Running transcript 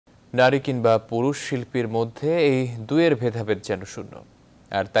নারী কিংবা পুরুষ শিল্পীর মধ্যে এই দুয়ের ভেদাভেদ যেন শূন্য।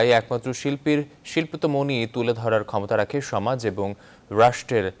 আর তাই একমাত্র শিল্পীর শিল্পিত মনই তুলে ধরার ক্ষমতা রাখে সমাজ এবং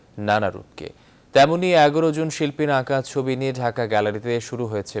রাষ্ট্রের নানা রূপকে। তেমনি 11 জন শিল্পীর আঁকা ছবি নিয়ে ঢাকা গ্যালারিতে শুরু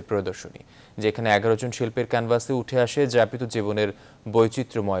হয়েছে প্রদর্শনী, যেখানে 11 জন শিল্পীর ক্যানভাসে উঠে আসে যাপিত জীবনের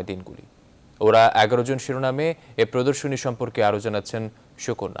বৈচিত্র্যময় দিনগুলি। ওরা 11 জন শিরোনামে এ প্রদর্শনী সম্পর্কে আরো জানাচ্ছেন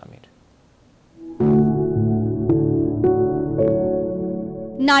শুকর নামের।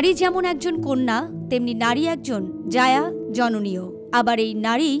 নারী যেমন একজন কন্যা, তেমনি নারী একজন জায়া জননীয়। আবার এই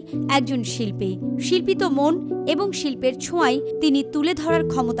নারী একজন শিল্পী। শিল্পিত মন এবং শিল্পের ছোঁয়ায় তিনি তুলে ধরার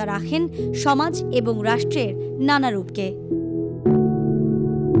ক্ষমতা রাখেন সমাজ এবং রাষ্ট্রের নানা রূপকে।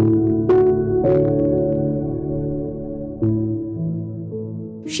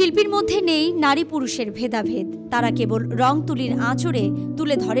 শিল্পীর মধ্যে নেই নারী পুরুষের ভেদাভেদ। তারা কেবল রং তুলির আঁচড়ে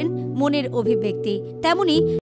তুলে ধরেন মনের অভিব্যক্তি। তেমনি